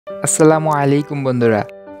আসসালামু আলাইকুম বন্ধুরা।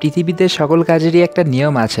 পৃথিবীতে সকল কাজেরই একটা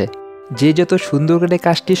নিয়ম আছে। যে যত সুন্দর করে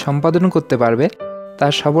কাজটি সম্পাদন করতে পারবে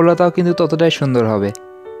তার সফলতাও কিন্তু ততটাই সুন্দর হবে।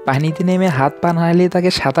 পানিতে নেমে হাত পা নাড়ালে তাকে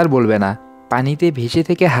সাঁতার বলবে না, পানিতে ভেসে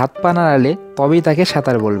থেকে হাত পা নাড়ালে তবেই তাকে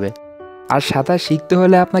সাঁতার বলবে। আর সাঁতার শিখতে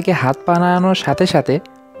হলে আপনাকে হাত পা নাড়ানোর সাথে সাথে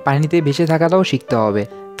পানিতে ভেসে থাকাটাও শিখতে হবে,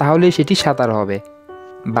 তাহলে সেটি সাঁতার হবে।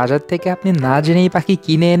 বাজার থেকে আপনি না জেনেই পাখি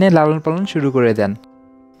কিনে এনে লালন পালন শুরু করে দেন,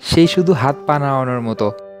 সেই শুধু হাত পা নাড়ানোর মতো।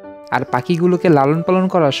 আর পাখিগুলোকে লালন পালন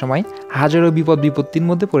করার সময় হাজারো বিপদ বিপত্তির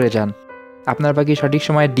মধ্যে পড়ে যান। আপনার পাখি সঠিক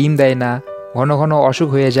সময়ে ডিম দেয় না, ঘন ঘন অসুখ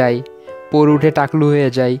হয়ে যায়, পর উঠে টাকলু হয়ে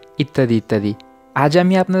যায়, ইত্যাদি ইত্যাদি। আজ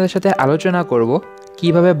আমি আপনাদের সাথে আলোচনা করব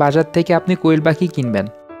কিভাবে বাজার থেকে আপনি কোয়েল পাখি কিনবেন।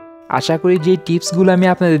 আশা করি যে টিপসগুলো আমি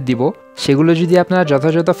আপনাদের দিব সেগুলো যদি আপনারা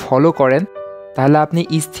যথাযথ ফলো করেন তাহলে আপনি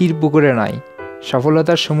স্থির পুকুরে নয়,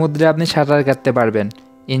 সফলতার সমুদ্রে আপনি সাঁতার কাটতে পারবেন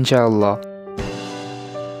ইনশাআল্লাহ।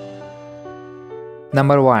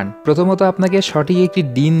 নাম্বার 1, প্রথমত আপনাকে সঠিক একটি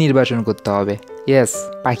দিন নির্বাচন করতে হবে। ইয়েস,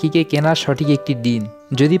 পাখিকে কেনার সঠিক একটি দিন।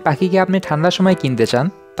 যদি পাখিকে আপনি ঠান্ডার সময় কিনতে চান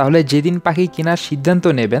তাহলে যেদিন পাখি কেনার সিদ্ধান্ত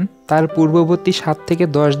নেবেন তার পূর্ববর্তী 7 থেকে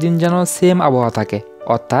 10 দিন যেন সেম আবহাওয়া থাকে।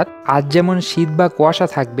 অর্থাৎ আজ যেমন শীত বা কুয়াশা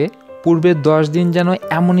থাকবে, পূর্বের 10 দিন যেন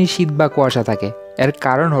এমনই শীত বা কুয়াশা থাকে। এর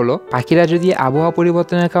কারণ হলো পাখিরা যদি আবহাওয়া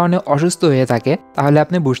পরিবর্তনের কারণে অসুস্থ হয়ে থাকে তাহলে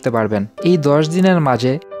আপনি বুঝতে পারবেন এই 10 দিনের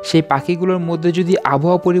মাঝে সেই পাখিগুলোর মধ্যে যদি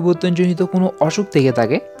আবহাওয়া পরিবর্তনজনিত কোনো অসুখ থেকে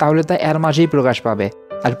থাকে তাহলে তা এর মাঝেই প্রকাশ পাবে।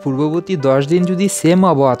 আর পূর্ববর্তী 10 দিন যদি সেম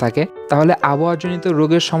আবহাওয়া থাকে তাহলে আবহাওয়াজনিত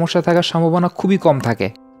রোগের সমস্যা থাকার সম্ভাবনা খুবই কম থাকে।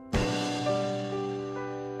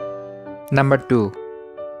 নাম্বার 2,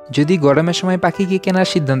 যদি গরমের সময় পাখিকে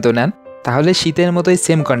কেনার সিদ্ধান্ত নেন তাহলে শীতের মতোই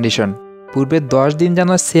সেম কন্ডিশন, পূর্বের 10 দিন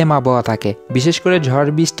যেন সেম আবহাওয়া থাকে। বিশেষ করে ঝড়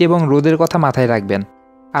বৃষ্টি এবং রোদের কথা মাথায় রাখবেন।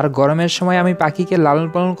 আর গরমের সময় আমি পাখিকে লালন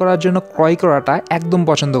পালন করার জন্য ক্রয় করাটা একদম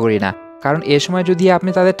পছন্দ করি না, কারণ এ সময় যদি আপনি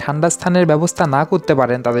তাদের ঠান্ডা স্থানের ব্যবস্থা না করতে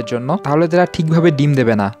পারেন তাদের জন্য তাহলে তারা ঠিকভাবে ডিম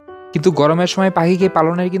দেবে না। কিন্তু গরমের সময় পাখিকে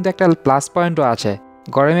পালনের কিন্তু একটা প্লাস পয়েন্টও আছে।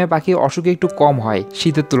 গরমে পাখির অসুখ একটু কম হয়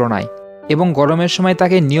শীতের তুলনায়, এবং গরমের সময়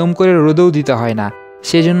তাকে নিয়ম করে রোদেও দিতে হয় না,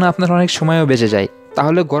 সেজন্য আপনার অনেক সময়ও বেঁচে যায়।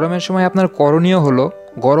 তাহলে গরমের সময় আপনার করণীয় হলো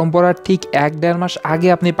গরম পড়ার ঠিক 1-1.5 মাস আগে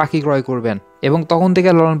আপনি পাখি ক্রয় করবেন এবং তখন থেকে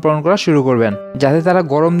লালন পালন করা শুরু করবেন, যাতে তারা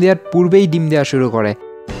গরম দেওয়ার পূর্বেই ডিম দেওয়া শুরু করে।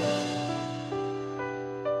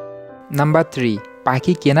 নাম্বার 3,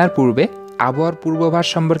 পাখি কেনার পূর্বে আবহাওয়ার পূর্বাভাস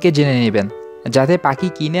সম্পর্কে জেনে নেবেন, যাতে পাখি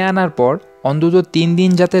কিনে আনার পর অন্তত 3 দিন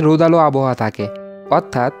যাতে রোদালো আবহাওয়া থাকে।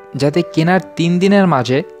 অর্থাৎ যাতে কেনার 3 দিনের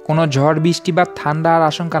মাঝে কোনো ঝড় বৃষ্টি বা ঠান্ডার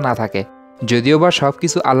আশঙ্কা না থাকে। যদিও বা সব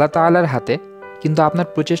কিছু আল্লাহ তাআলার হাতে, কিন্তু আপনার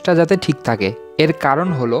প্রচেষ্টা যাতে ঠিক থাকে। এর কারণ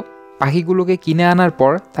হলো পাখিগুলোকে কিনে আনার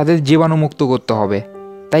পর তাদের জীবাণুমুক্ত করতে হবে,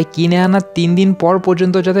 তাই কিনে আনার 3 দিন পর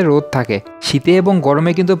পর্যন্ত যাতে রোদ থাকে। শীতে এবং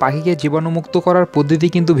গরমে কিন্তু পাখিকে জীবাণুমুক্ত করার পদ্ধতি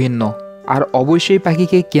কিন্তু ভিন্ন, আর অবশ্যই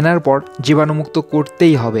পাখিকে কেনার পর জীবাণুমুক্ত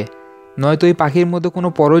করতেই হবে, নয়তো এই পাখির মধ্যে কোনো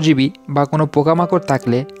পরজীবী বা কোনো পোকামাকড়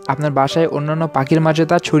থাকলে আপনার বাসায় অন্যান্য পাখির মাঝে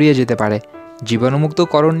তা ছড়িয়ে যেতে পারে।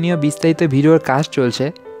 জীবাণুমুক্তকরণ নিয়ে বিস্তারিত ভিডিওর কাজ চলছে,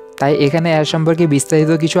 তাই এখানে এর সম্পর্কে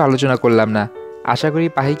বিস্তারিত কিছু আলোচনা করলাম না। আশা করি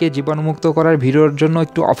পাখিকে জীবাণুমুক্ত করার ভিডিওর জন্য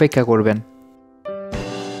একটু অপেক্ষা করবেন।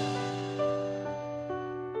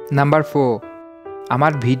 নাম্বার 4,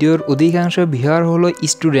 আমার ভিডিওর অধিকাংশ ভিউয়ার হলো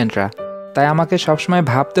স্টুডেন্টরা, তাই আমাকে সবসময়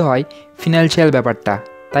ভাবতে হয় ফিনান্সিয়াল ব্যাপারটা।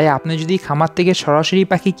 তাই আপনি যদি খামার থেকে সরাসরি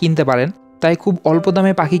পাখি কিনতে পারেন তাই খুব অল্প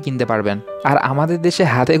দামে পাখি কিনতে পারবেন। আর আমাদের দেশে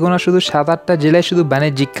হাতে গোনা শুধু 7-8টা জেলায় শুধু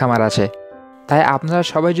বাণিজ্যিক খামার আছে, তাই আপনারা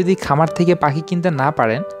সবাই যদি খামার থেকে পাখি কিনতে না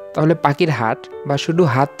পারেন তাহলে পাখির হাট বা শুধু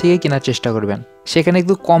হাট থেকে কেনার চেষ্টা করবেন, সেখানে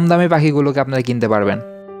একটু কম দামে পাখিগুলোকে আপনারা কিনতে পারবেন।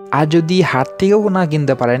 আর যদি হাট থেকেও না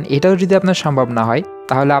কিনতে পারেন, এটাও যদি আপনার সম্ভব না হয়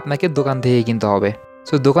তাহলে আপনাকে দোকান থেকে কিনতে হবে।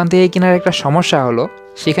 সো দোকান থেকে কেনার একটা সমস্যা হলো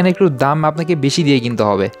সেখানে একটু দাম আপনাকে বেশি দিয়ে কিনতে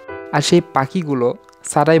হবে, আর সেই পাখিগুলো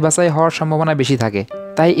ছাঁটাই বাছাই হওয়ার সম্ভাবনা বেশি থাকে,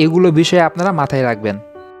 তাই এগুলো বিষয়ে আপনারা মাথায় রাখবেন।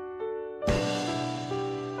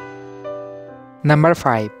 নাম্বার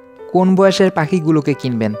 5, কোন বয়সের পাখিগুলোকে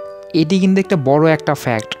কিনবেন, এটি কিন্তু একটা বড় একটা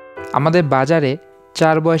ফ্যাক্ট। আমাদের বাজারে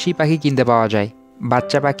 4 বয়সী পাখি কিনতে পাওয়া যায়।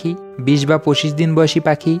 বাচ্চা পাখি, 20 বা 25 দিন বয়সী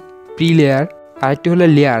পাখি, প্রি লেয়ার, আরেকটি হলো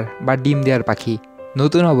লেয়ার বা ডিম দেওয়ার পাখি।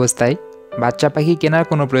 নতুন অবস্থায় বাচ্চা পাখি কেনার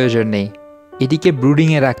কোনো প্রয়োজন নেই, এটিকে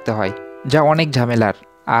ব্রুডিংয়ে রাখতে হয়, যা অনেক ঝামেলার।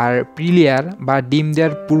 আর প্রি লেয়ার বা ডিম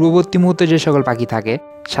দেওয়ার পূর্ববর্তী মুহূর্তে যে সকল পাখি থাকে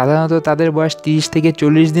সাধারণত তাদের বয়স 30 থেকে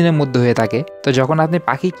 40 দিনের মধ্যে হয়ে থাকে। তো যখন আপনি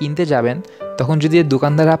পাখি কিনতে যাবেন তখন যদি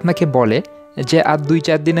দোকানদার আপনাকে বলে যে আর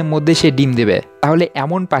 2-4 দিনের মধ্যে সে ডিম দেবে, তাহলে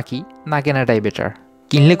এমন পাখি না কেনাটাই বেটার।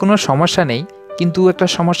 কিনলে কোনো সমস্যা নেই, কিন্তু একটা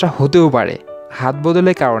সমস্যা হতেও পারে। হাত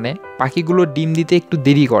বদলের কারণে পাখিগুলো ডিম দিতে একটু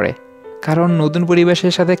দেরি করে, কারণ নতুন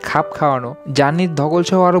পরিবেশের সাথে খাপ খাওয়ানো, জার্নির ধকল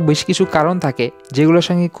সহ আরও বেশ কিছু কারণ থাকে যেগুলোর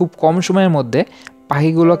সঙ্গে খুব কম সময়ের মধ্যে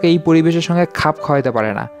পাখিগুলোকে এই পরিবেশের সঙ্গে খাপ খাওয়াতে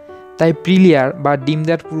পারে না। তাই প্রি লেয়ার বা ডিম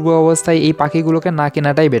দেওয়ার পূর্ব অবস্থায় এই পাখিগুলোকে না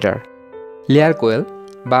কেনাটাই বেটার। লেয়ার কোয়েল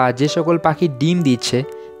বা যে সকল পাখি ডিম দিচ্ছে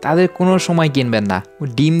তাদের কোনো সময় কিনবেন না।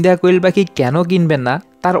 ডিম দেওয়া কোয়েল পাখি কেন কিনবেন না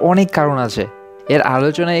তার অনেক কারণ আছে। এর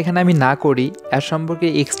আলোচনা এখানে আমি না করি, এর সম্পর্কে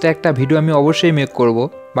এক্সট্রা একটা ভিডিও আমি অবশ্যই মেক করব।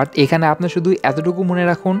 বাট এখানে আপনি শুধু এতটুকু মনে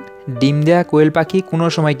রাখুন, ডিম দেওয়া কোয়েল পাখি কোনো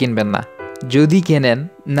সময় কিনবেন না। যদি কেনেন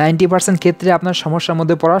 90% ক্ষেত্রে আপনার সমস্যার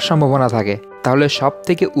মধ্যে পড়ার সম্ভাবনা থাকে। তাহলে সব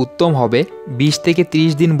থেকে উত্তম হবে 20 থেকে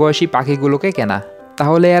 30 দিন বয়সী পাখিগুলোকে কেনা।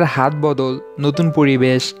 তাহলে এর হাত বদল, নতুন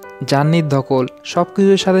পরিবেশ, জার্নির ধকল সব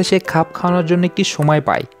কিছুর সাথে সে খাপ খাওয়ানোর জন্য একটি সময়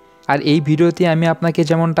পায়। আর এই ভিডিওতে আমি আপনাকে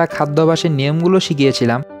যেমনটা খাদ্যাভ্যাসের নিয়মগুলো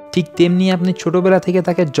শিখিয়েছিলাম, ঠিক তেমনি আপনি ছোটোবেলা থেকে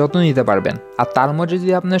তাকে যত্ন নিতে পারবেন। আর তার মধ্যে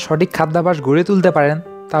যদি আপনি সঠিক খাদ্যাভ্যাস গড়ে তুলতে পারেন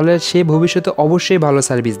তাহলে সে ভবিষ্যতে অবশ্যই ভালো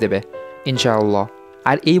সার্ভিস দেবে ইনশাআল্লাহ।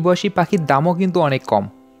 আর এই বয়সী পাখির দামও কিন্তু অনেক কম।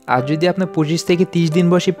 আর যদি আপনি 25 থেকে 30 দিন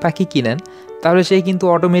বয়সী পাখি কিনেন তাহলে সে কিন্তু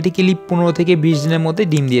অটোমেটিক্যালি 15 থেকে 20 দিনের মধ্যে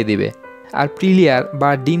ডিম দিয়ে দিবে। আর প্রিলিয়ার বা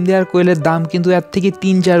ডিম দেওয়ার কোয়েলের দাম কিন্তু এর থেকে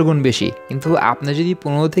 3-4 গুণ বেশি। কিন্তু আপনি যদি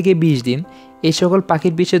 15 থেকে 20 দিন এই সকল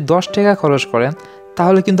পাখির পিছে 10 টাকা খরচ করেন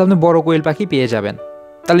তাহলে কিন্তু আপনি বড় কোয়েল পাখি পেয়ে যাবেন।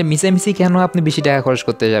 তাহলে মিশামিশি কেন আপনি বেশি টাকা খরচ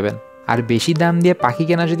করতে যাবেন? আর বেশি দাম দিয়ে পাখি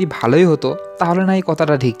কেনা যদি ভালোই হতো তাহলে না এই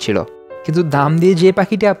কথাটা ঠিক ছিল, কিন্তু দাম দিয়ে যে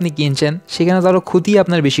পাখিটা আপনি কিনছেন সেখানে তারও ক্ষতি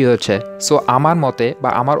আপনার বেশি হচ্ছে। সো আমার মতে বা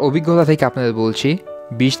আমার অভিজ্ঞতা থেকে আপনাদের বলছি,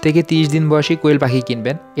 20 থেকে 30 দিন বয়সী কোয়েল পাখি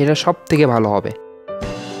কিনবেন, এটা সব থেকে ভালো হবে।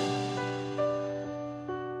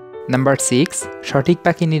 নাম্বার 6, সঠিক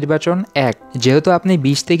পাখি নির্বাচন 1। যেহেতু আপনি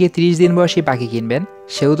 20 থেকে 30 দিন বয়সী পাখি কিনবেন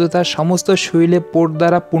সেহেতু তার সমস্ত শরীরে পোর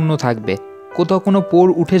দ্বারা পূর্ণ থাকবে, কোথাও কোনো পোর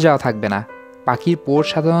উঠে যাওয়া থাকবে না। পাখির পোর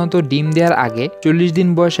সাধারণত ডিম দেওয়ার আগে 40 দিন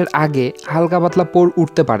বয়সের আগে হালকা পাতলা পোর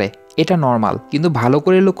উঠতে পারে, এটা নর্মাল। কিন্তু ভালো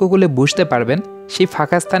করে লক্ষ্য করলে বুঝতে পারবেন সেই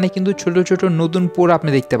ফাঁকা স্থানে কিন্তু ছোট ছোট নতুন পোর আপনি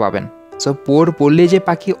দেখতে পাবেন। সো পোর পড়লে যে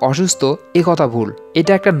পাখি অসুস্থ এ কথা ভুল,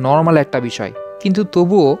 এটা একটা নর্মাল একটা বিষয়। কিন্তু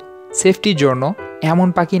তবুও সেফটির জন্য এমন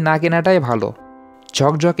পাখি না কেনাটাই ভালো।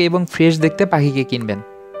 ঝকঝকে এবং ফ্রেশ দেখতে পাখিকে কিনবেন,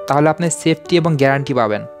 তাহলে আপনি সেফটি এবং গ্যারান্টি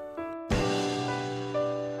পাবেন।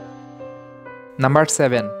 নাম্বার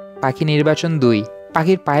 7, পাখি নির্বাচন 2।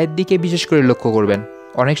 পাখির পায়ের দিকে বিশেষ করে লক্ষ্য করবেন।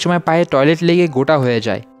 অনেক সময় পায়ে টয়লেট লেগে গোটা হয়ে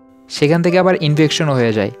যায়, সেখান থেকে আবার ইনফেকশনও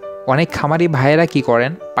হয়ে যায়। অনেক খামারি ভাইয়েরা কি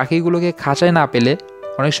করেন, পাখিগুলোকে খাঁচায় না পেলে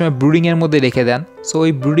অনেক সময় ব্রুডিংয়ের মধ্যে রেখে দেন। সো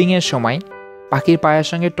ওই ব্রুডিংয়ের সময় পাখির পায়ের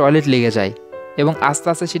সঙ্গে টয়লেট লেগে যায় এবং আস্তে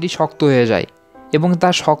আস্তে সেটি শক্ত হয়ে যায় এবং তা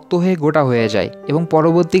শক্ত হয়ে গোটা হয়ে যায় এবং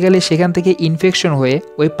পরবর্তীকালে সেখান থেকে ইনফেকশন হয়ে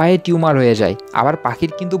ওই পায়ে টিউমার হয়ে যায়। আবার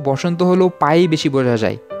পাখির কিন্তু বসন্ত হলেও পায়েই বেশি বোঝা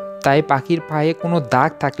যায়। তাই পাখির পায়ে কোনো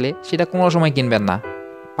দাগ থাকলে সেটা কোনো সময় কিনবেন না,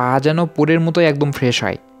 পা যেন পোরের মতো একদম ফ্রেশ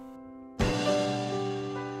হয়।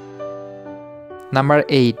 নাম্বার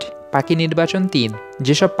 8, পাখি নির্বাচন 3।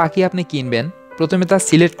 যেসব পাখি আপনি কিনবেন প্রথমে তা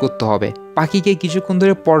সিলেক্ট করতে হবে। পাখিকে কিছুক্ষণ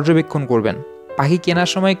ধরে পর্যবেক্ষণ করবেন। পাখি কেনার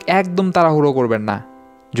সময় একদম তাড়াহুড়ো করবেন না।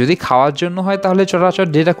 যদি খাওয়ার জন্য হয় তাহলে চরাচর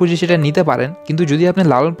যেটা খুঁজি সেটা নিতে পারেন, কিন্তু যদি আপনি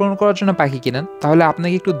লালন পালন করার জন্য পাখি কিনেন তাহলে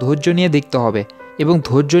আপনাকে একটু ধৈর্য নিয়ে দেখতে হবে। এবং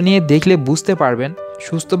ধৈর্য নিয়ে দেখলে বুঝতে পারবেন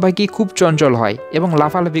সুস্থ পাখি খুব চঞ্চল হয় এবং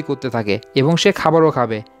লাফালাফি করতে থাকে এবং সে খাবারও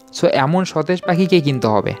খাবে। সো এমন সতেজ পাখিকে কিনতে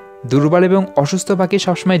হবে। দুর্বল এবং অসুস্থ পাখি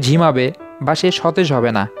সবসময় ঝিমাবে বা সে সতেজ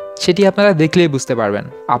হবে না, সেটি আপনারা দেখলেই বুঝতে পারবেন।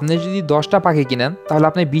 আপনি যদি 10টা পাখি কিনেন তাহলে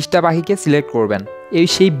আপনি 20টা পাখিকে সিলেক্ট করবেন।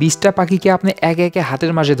 সেই 20টা পাখিকে আপনি একে একে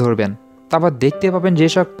হাতের মাঝে ধরবেন। তারপর দেখতে পাবেন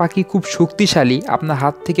যেসব পাখি খুব শক্তিশালী, আপনার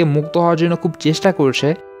হাত থেকে মুক্ত হওয়ার জন্য খুব চেষ্টা করছে,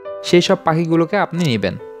 সেই সব পাখিগুলোকে আপনি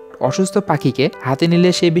নেবেন। অসুস্থ পাখিকে হাতে নিলে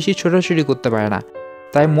সে বেশি ছোটাছুটি করতে পারে না।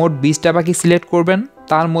 তাই মোট 20টা পাখি সিলেক্ট করবেন,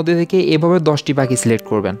 তার মধ্যে থেকে এভাবে 10টি পাখি সিলেক্ট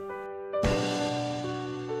করবেন।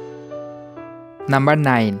 Number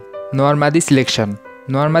 9, নরমাদি selection.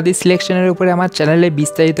 নরমাদি সিলেকশনের উপরে আমার চ্যানেলে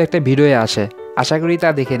বিস্তারিত একটা ভিডিও আসে, আশা করি তা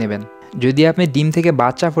দেখে নেবেন। যদি আপনি ডিম থেকে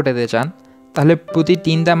বাচ্চা ফোটাতে চান তাহলে প্রতি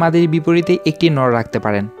 3টা মাদির বিপরীতে একটি নর রাখতে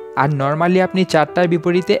পারেন। আর নর্মালি আপনি 4টার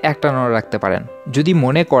বিপরীতে একটা নর রাখতে পারেন। যদি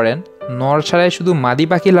মনে করেন নর ছাড়াই শুধু মাদি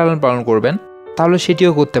পাখি লালন পালন করবেন তাহলে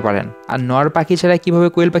সেটিও করতে পারেন। আর নর পাখি ছাড়া কীভাবে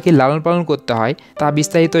কোয়েল পাখি লালন পালন করতে হয় তা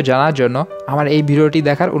বিস্তারিত জানার জন্য আমার এই ভিডিওটি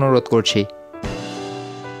দেখার অনুরোধ করছি।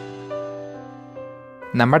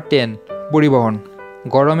 নাম্বার 10, পরিবহন।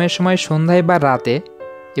 গরমের সময় সন্ধ্যায় বা রাতে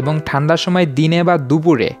এবং ঠান্ডার সময় দিনে বা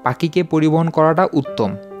দুপুরে পাখিকে পরিবহন করাটা উত্তম,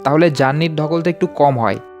 তাহলে জার্নির ধকলটা একটু কম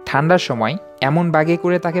হয়। ঠান্ডার সময় এমন বাগে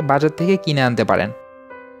করে তাকে বাজার থেকে কিনে আনতে পারেন,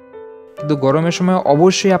 কিন্তু গরমের সময়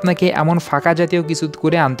অবশ্যই আপনাকে এমন ফাঁকা জাতীয় কিছু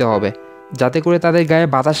করে আনতে হবে যাতে করে তাদের গায়ে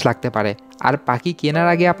বাতাস লাগতে পারে। আর পাখি কেনার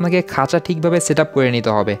আগে আপনাকে খাঁচা ঠিকভাবে সেট আপ করে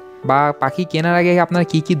নিতে হবে, বা পাখি কেনার আগে আপনার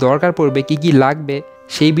কী কী দরকার পড়বে, কী কী লাগবে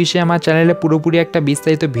সেই বিষয়ে আমার চ্যানেলে পুরোপুরি একটা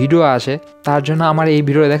বিস্তারিত ভিডিও আছে, তার জন্য আমার এই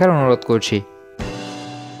ভিডিও দেখার অনুরোধ করছি।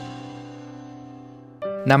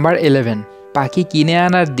 নাম্বার 11, পাখি কিনে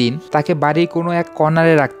আনার দিন তাকে বাড়ির কোনো এক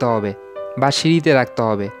কর্নারে রাখতে হবে বা সিঁড়িতে রাখতে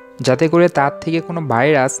হবে, যাতে করে তার থেকে কোনো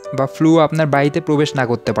ভাইরাস বা ফ্লু আপনার বাড়িতে প্রবেশ না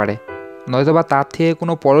করতে পারে, নয়তোবা তার থেকে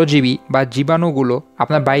কোনো পরজীবী বা জীবাণুগুলো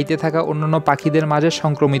আপনার বাড়িতে থাকা অন্যান্য পাখিদের মাঝে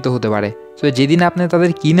সংক্রমিত হতে পারে। তো যেদিন আপনি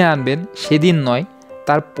তাদের কিনে আনবেন সেদিন নয়,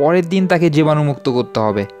 তার পরের দিন তাকে জীবাণুমুক্ত করতে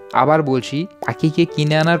হবে। আবার বলছি, পাখিকে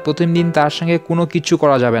কিনে আনার প্রথম দিন তার সঙ্গে কোনো কিছু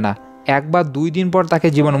করা যাবে না। 1 বা 2 দিন পর তাকে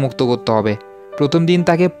জীবাণুমুক্ত করতে হবে। প্রথম দিন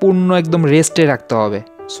তাকে পূর্ণ একদম রেস্টে রাখতে হবে।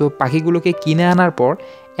 সো পাখিগুলোকে কিনে আনার পর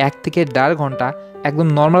 1 থেকে 1.5 ঘন্টা একদম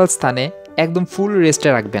নর্মাল স্থানে একদম ফুল রেস্টে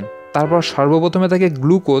রাখবেন। তারপর সর্বপ্রথমে তাকে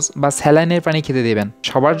গ্লুকোজ বা স্যালাইনের পানি খেতে দেবেন।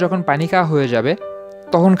 সবার যখন পানি খাওয়া হয়ে যাবে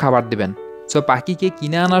তখন খাবার দেবেন। সো পাখিকে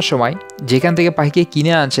কিনে আনার সময় যেখান থেকে পাখিকে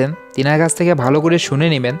কিনে আনছেন তিনার কাছ থেকে ভালো করে শুনে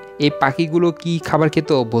নেবেন এই পাখিগুলো কি খাবার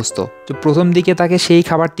খেতে অভ্যস্ত। তো প্রথম দিকে তাকে সেই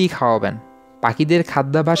খাবারটি খাওয়াবেন। পাখিদের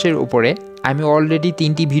খাদ্যাভ্যাসের উপরে আমি অলরেডি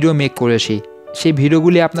 3টি ভিডিও মেক করেছি। সেই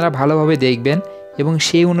ভিডিওগুলি আপনারা ভালোভাবে দেখবেন এবং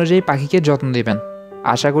সেই অনুযায়ী পাখিকে যত্ন দেবেন।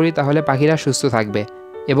 আশা করি তাহলে পাখিরা সুস্থ থাকবে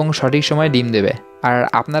এবং সঠিক সময়ে ডিম দেবে। আর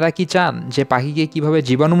আপনারা কি চান যে পাখিকে কিভাবে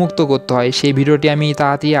জীবাণুমুক্ত করতে হয় সেই ভিডিওটি আমি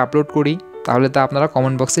তাড়াতাড়ি আপলোড করি? তাহলে তা আপনারা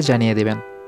কমেন্ট বক্সে জানিয়ে দেবেন।